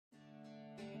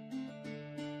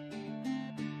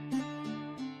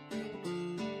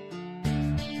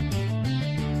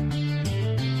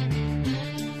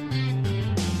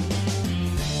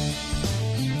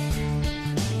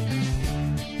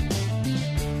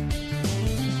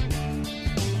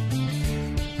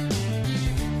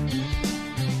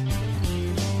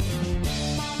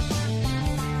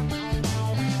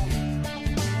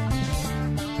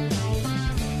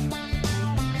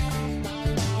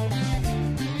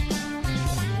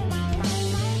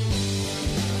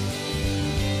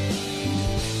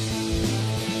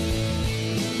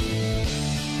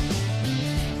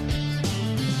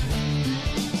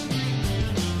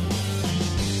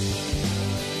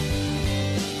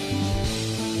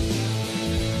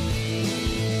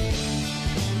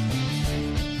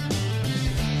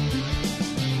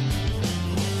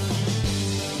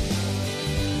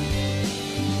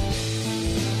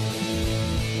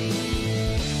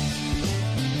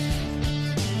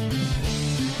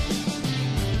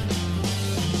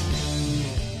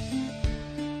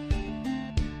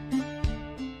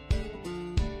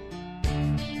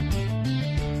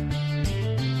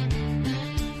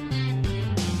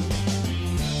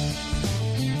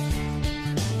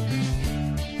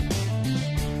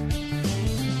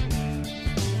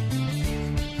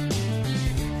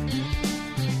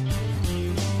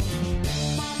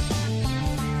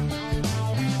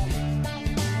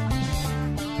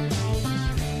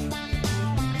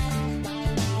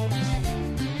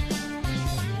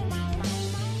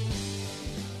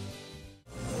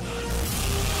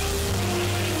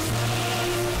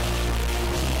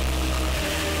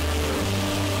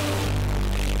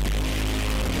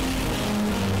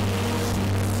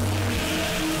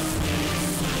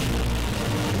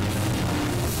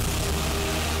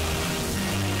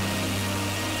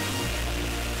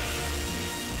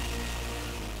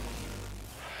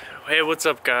Hey, what's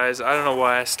up guys? I don't know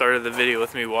why I started the video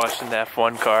with me watching the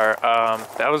F1 car.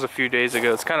 That was a few days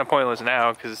ago. It's kind of pointless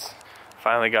now because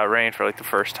finally got rain for like the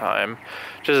first time.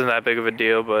 Which isn't that big of a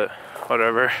deal, but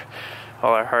whatever.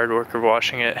 All our hard work of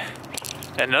washing it.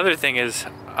 And another thing is,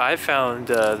 I found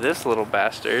this little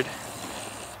bastard.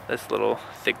 This little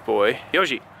thick boy.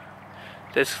 Yoshi!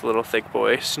 This little thick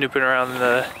boy snooping around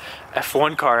the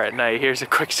F1 car at night. Here's a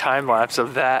quick time lapse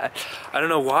of that. I don't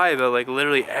know why, but like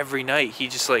literally every night he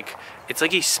just like, it's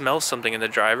like he smells something in the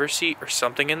driver's seat or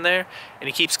something in there, and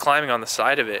he keeps climbing on the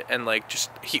side of it, and like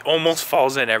just he almost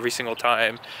falls in every single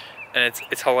time, and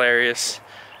it's hilarious.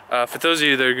 For those of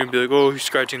you that are gonna be like, oh, he's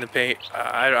scratching the paint,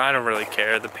 I don't really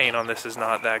care. The paint on this is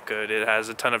not that good. It has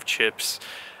a ton of chips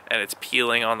and it's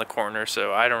peeling on the corner,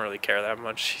 so I don't really care that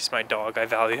much. He's my dog. I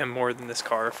value him more than this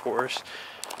car, of course.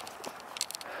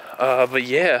 But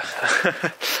yeah.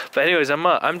 But anyways,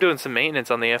 I'm doing some maintenance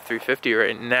on the F350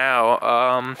 right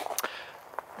now.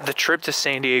 The trip to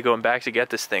San Diego and back to get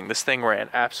this thing ran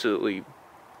absolutely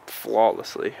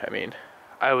flawlessly. I mean,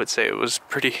 I would say it was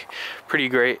pretty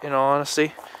great in all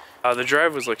honesty. The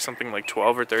drive was like something like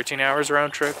 12 or 13 hours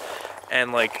round trip.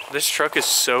 And like, this truck is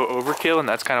so overkill, and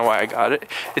that's kind of why I got it.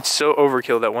 It's so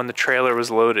overkill that when the trailer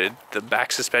was loaded, the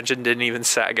back suspension didn't even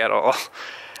sag at all.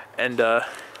 And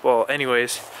well,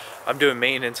 anyways, I'm doing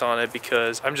maintenance on it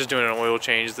because I'm just doing an oil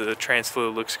change. The trans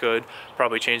fluid looks good.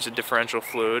 Probably change the differential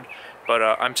fluid. But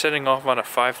I'm setting off on a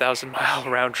 5,000 mile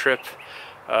round trip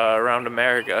around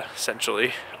America,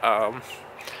 essentially.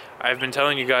 I've been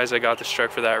telling you guys I got this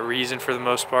truck for that reason for the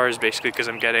most part, is basically because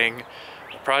I'm getting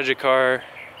a project car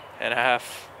and a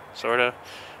half, sorta,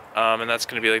 and that's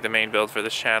going to be like the main build for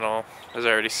this channel. As I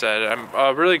already said,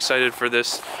 I'm really excited for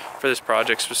this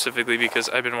project specifically because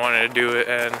I've been wanting to do it,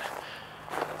 and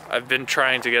I've been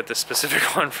trying to get this specific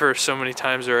one for so many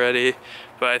times already.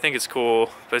 But I think it's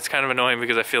cool, but it's kind of annoying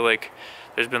because I feel like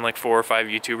there's been like 4 or 5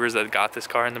 YouTubers that got this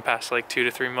car in the past like 2 to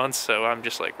 3 months, so I'm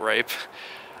just like ripe.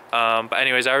 But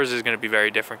anyways, ours is going to be very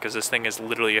different because this thing is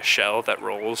literally a shell that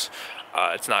rolls.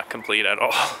 It's not complete at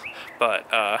all.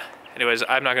 But anyways,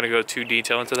 I'm not going to go too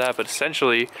detailed into that, but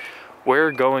essentially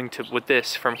we're going to, with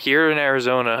this, from here in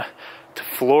Arizona to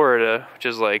Florida, which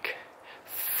is like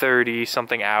 30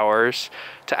 something hours,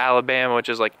 to Alabama, which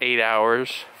is like 8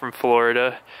 hours from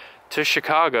Florida, to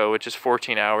Chicago, which is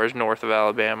 14 hours north of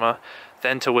Alabama,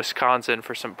 then to Wisconsin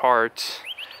for some parts,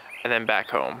 and then back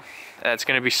home. And it's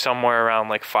going to be somewhere around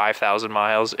like 5,000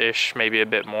 miles-ish, maybe a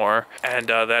bit more. And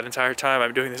that entire time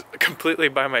I'm doing this completely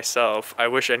by myself. I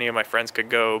wish any of my friends could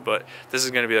go, but this is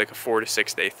going to be like a 4 to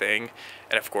 6 day thing.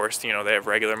 And of course, you know, they have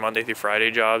regular Monday through Friday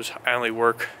jobs. I only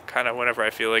work kind of whenever I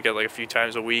feel like it, like a few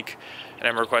times a week, and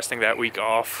I'm requesting that week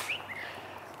off.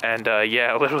 And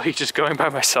yeah, literally just going by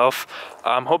myself.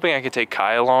 I'm hoping I can take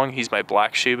Kai along. He's my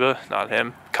black Shiba, not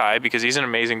him, Kai, because he's an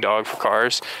amazing dog for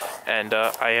cars. And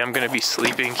I am going to be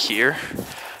sleeping here.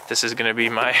 This is going to be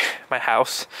my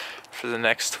house for the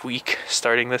next week,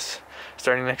 starting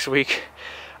next week.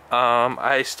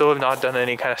 I still have not done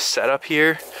any kind of setup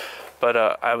here, but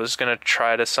I was going to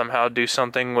try to somehow do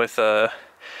something with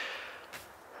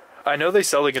I know they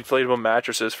sell like inflatable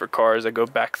mattresses for cars that go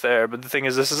back there, but the thing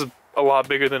is, this is a lot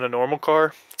bigger than a normal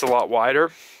car. It's a lot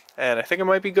wider, and I think it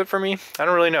might be good for me. I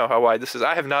don't really know how wide this is.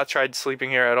 I have not tried sleeping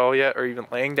here at all yet, or even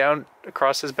laying down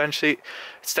across this bench seat.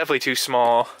 It's definitely too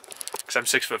small, because I'm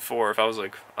 6'4". If I was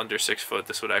like under 6 foot,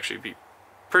 this would actually be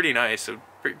pretty nice.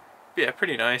 Yeah,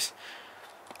 pretty nice.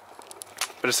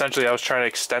 But essentially, I was trying to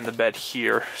extend the bed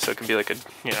here, so it can be like a,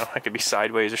 you know, I could be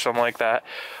sideways or something like that.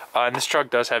 And this truck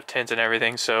does have tint and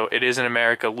everything, so it is in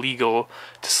America legal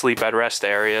to sleep at rest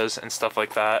areas and stuff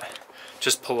like that.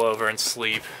 Just pull over and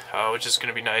sleep, which is going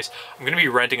to be nice. I'm going to be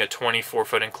renting a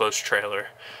 24-foot enclosed trailer.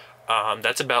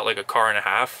 That's about like a car and a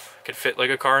half. It could fit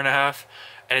like a car and a half.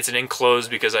 And it's an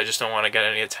enclosed because I just don't want to get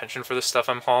any attention for the stuff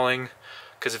I'm hauling.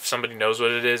 Because if somebody knows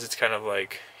what it is, it's kind of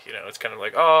like, you know, it's kind of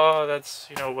like, oh, that's,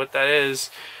 you know, what that is.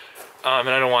 And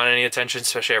I don't want any attention,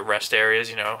 especially at rest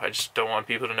areas, you know. I just don't want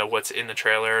people to know what's in the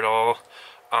trailer at all.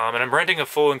 And I'm renting a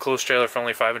full enclosed trailer for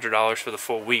only $500 for the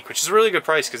full week, which is a really good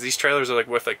price because these trailers are like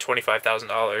worth like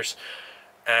 $25,000.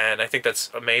 And I think that's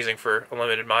amazing for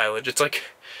unlimited mileage. It's like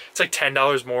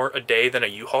 $10 more a day than a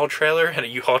U-Haul trailer, and a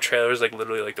U-Haul trailer is like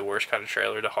literally like the worst kind of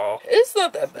trailer to haul. It's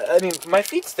not that bad. I mean, my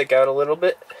feet stick out a little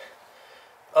bit.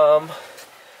 I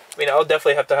mean, I'll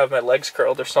definitely have to have my legs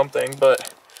curled or something,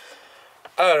 but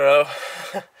I don't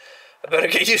know. I better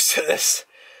get used to this.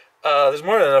 There's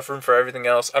more than enough room for everything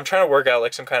else. I'm trying to work out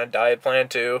like some kind of diet plan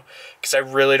too, because I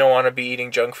really don't want to be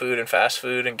eating junk food and fast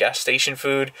food and gas station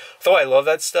food. Though I love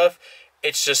that stuff,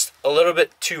 it's just a little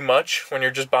bit too much when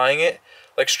you're just buying it.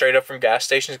 like straight up from gas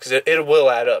stations, because it will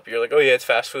add up. You're like, oh yeah, it's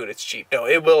fast food, it's cheap. No,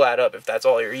 it will add up if that's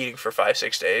all you're eating for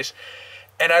 5-6 days.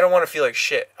 And I don't want to feel like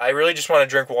shit. I really just want to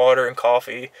drink water and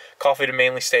coffee to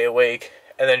mainly stay awake,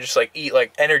 and then just like eat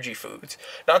like energy foods.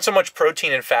 Not so much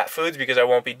protein and fat foods because I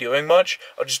won't be doing much.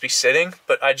 I'll just be sitting,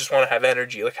 but I just want to have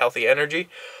energy, like healthy energy.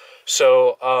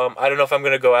 So I don't know if I'm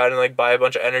going to go out and like buy a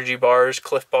bunch of energy bars,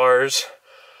 Cliff bars,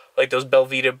 like those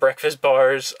Belvita breakfast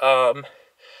bars.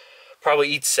 Probably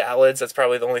eat salads. That's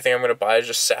probably the only thing I'm going to buy is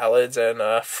just salads and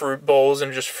fruit bowls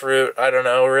and just fruit. I don't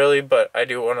know really, but I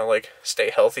do want to like stay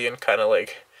healthy and kind of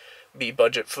like be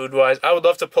budget food wise. I would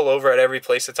love to pull over at every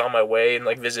place that's on my way and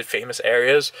like visit famous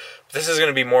areas. But this is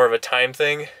going to be more of a time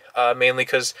thing, mainly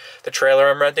because the trailer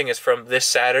I'm renting is from this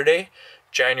Saturday,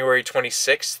 January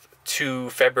 26th to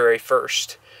February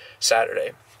 1st,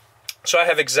 Saturday. So I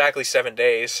have exactly 7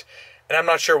 days. And I'm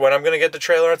not sure when I'm going to get the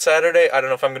trailer on Saturday. I don't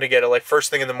know if I'm going to get it like first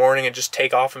thing in the morning and just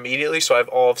take off immediately. So I have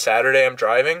all of Saturday I'm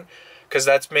driving. Because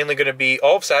that's mainly going to be,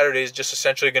 all of Saturday is just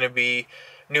essentially going to be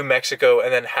New Mexico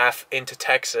and then half into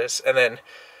Texas. And then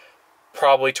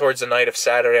probably towards the night of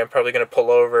Saturday, I'm probably going to pull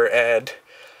over. And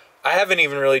I haven't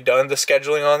even really done the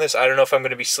scheduling on this. I don't know if I'm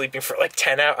going to be sleeping for like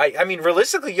 10 hours. I mean,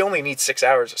 realistically, you only need 6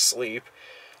 hours of sleep,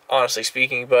 honestly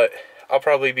speaking. But I'll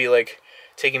probably be like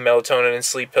taking melatonin and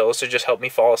sleep pills to just help me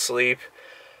fall asleep,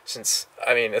 since,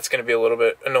 I mean, it's going to be a little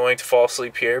bit annoying to fall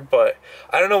asleep here, but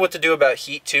I don't know what to do about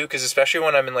heat, too, because especially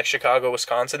when I'm in, like, Chicago,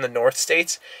 Wisconsin, the north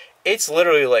states, it's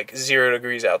literally, like, 0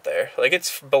 degrees out there. Like,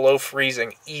 it's below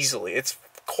freezing easily. It's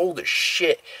cold as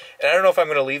shit, and I don't know if I'm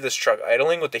going to leave this truck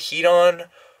idling with the heat on,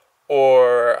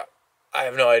 or I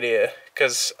have no idea,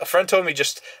 because a friend told me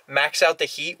just max out the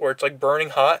heat where it's, like, burning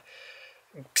hot,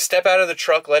 step out of the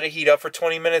truck, let it heat up for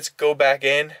 20 minutes, go back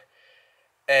in,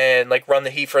 and like run the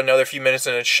heat for another few minutes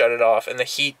and then shut it off. And the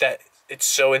heat that it's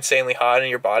so insanely hot in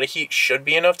your body heat should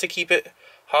be enough to keep it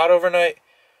hot overnight.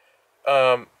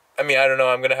 I mean, I don't know,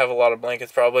 I'm going to have a lot of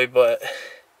blankets probably, but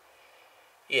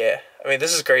yeah, I mean,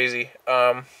 this is crazy.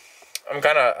 I'm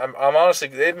honestly,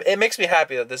 it makes me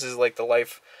happy that this is like the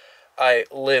life I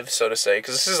live, so to say,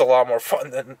 because this is a lot more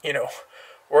fun than, you know,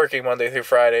 working Monday through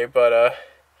Friday, but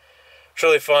it's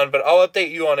really fun. But I'll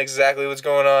update you on exactly what's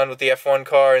going on with the F1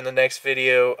 car in the next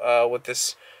video, with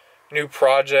this new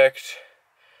project.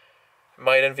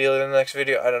 Might unveil it in the next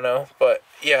video, I don't know. But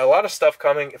yeah, a lot of stuff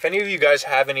coming. If any of you guys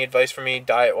have any advice for me,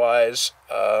 diet-wise,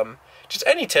 just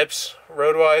any tips,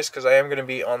 road-wise, because I am going to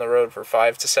be on the road for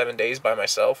 5 to 7 days by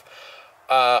myself.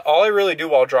 All I really do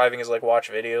while driving is like watch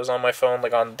videos on my phone,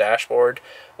 like on the dashboard,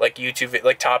 like YouTube,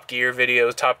 like Top Gear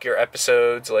videos, Top Gear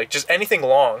episodes, like just anything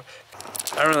long.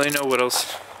 I don't really know what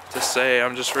else to say.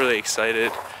 I'm just really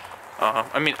excited.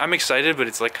 I mean, I'm excited, but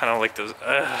it's like kind of like those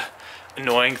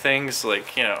annoying things.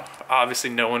 Like, you know, obviously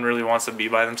no one really wants to be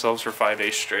by themselves for 5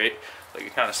 days straight. Like,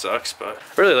 it kind of sucks, but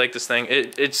I really like this thing.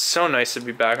 It's so nice to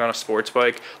be back on a sports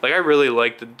bike. Like, I really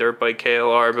like the dirt bike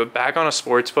KLR, but back on a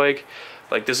sports bike,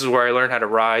 like, this is where I learned how to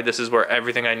ride. This is where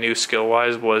everything I knew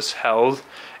skill-wise was held.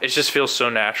 It just feels so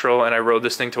natural, and I rode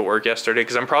this thing to work yesterday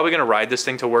because I'm probably going to ride this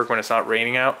thing to work when it's not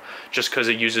raining out just because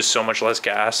it uses so much less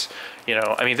gas. You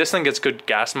know, I mean, this thing gets good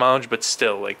gas mileage, but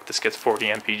still, like, this gets 40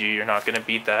 mpg. You're not going to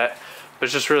beat that. But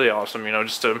it's just really awesome, you know,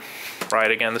 just to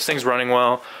ride again. This thing's running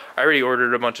well. I already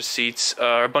ordered a bunch of seats,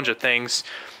 a bunch of things.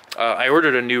 I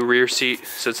ordered a new rear seat,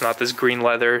 so it's not this green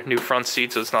leather. New front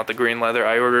seat, so it's not the green leather.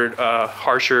 I ordered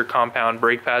harsher compound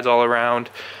brake pads all around.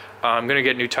 I'm going to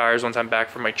get new tires once I'm back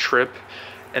from my trip.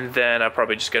 And then I'll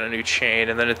probably just get a new chain.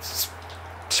 And then it's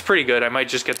pretty good. I might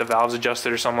just get the valves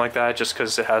adjusted or something like that, just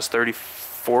because it has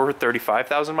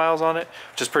 35,000 miles on it,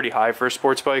 which is pretty high for a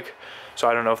sports bike. So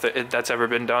I don't know if that's ever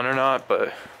been done or not,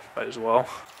 but might as well.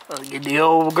 Let's get the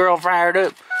old girl fired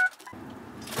up.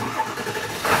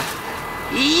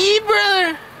 Yeah,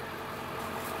 brother.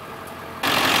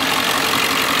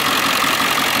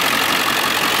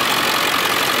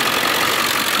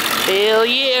 Hell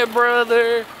yeah,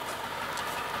 brother.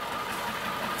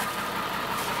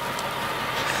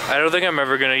 I don't think I'm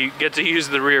ever gonna get to use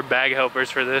the rear bag helpers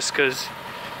for this, because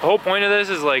the whole point of this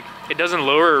is like it doesn't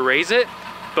lower or raise it,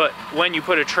 but when you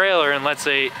put a trailer and let's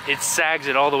say it sags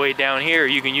it all the way down here,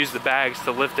 you can use the bags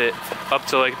to lift it up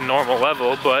to like normal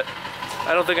level. But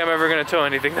I don't think I'm ever gonna tow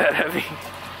anything that heavy.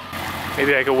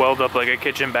 Maybe I could weld up like a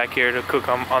kitchen back here to cook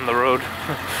on the road.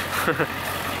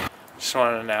 Just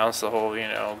want to announce the whole, you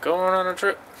know, going on a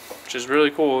trip, which is really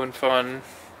cool and fun.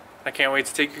 I can't wait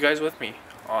to take you guys with me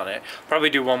on it. Probably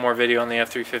do one more video on the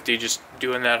F350, just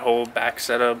doing that whole back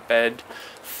setup bed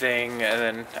thing, and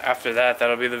then after that,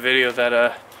 that'll be the video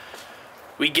that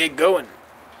we get going.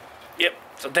 Yep.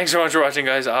 So thanks so much for watching,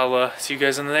 guys. I'll see you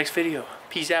guys in the next video.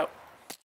 Peace out.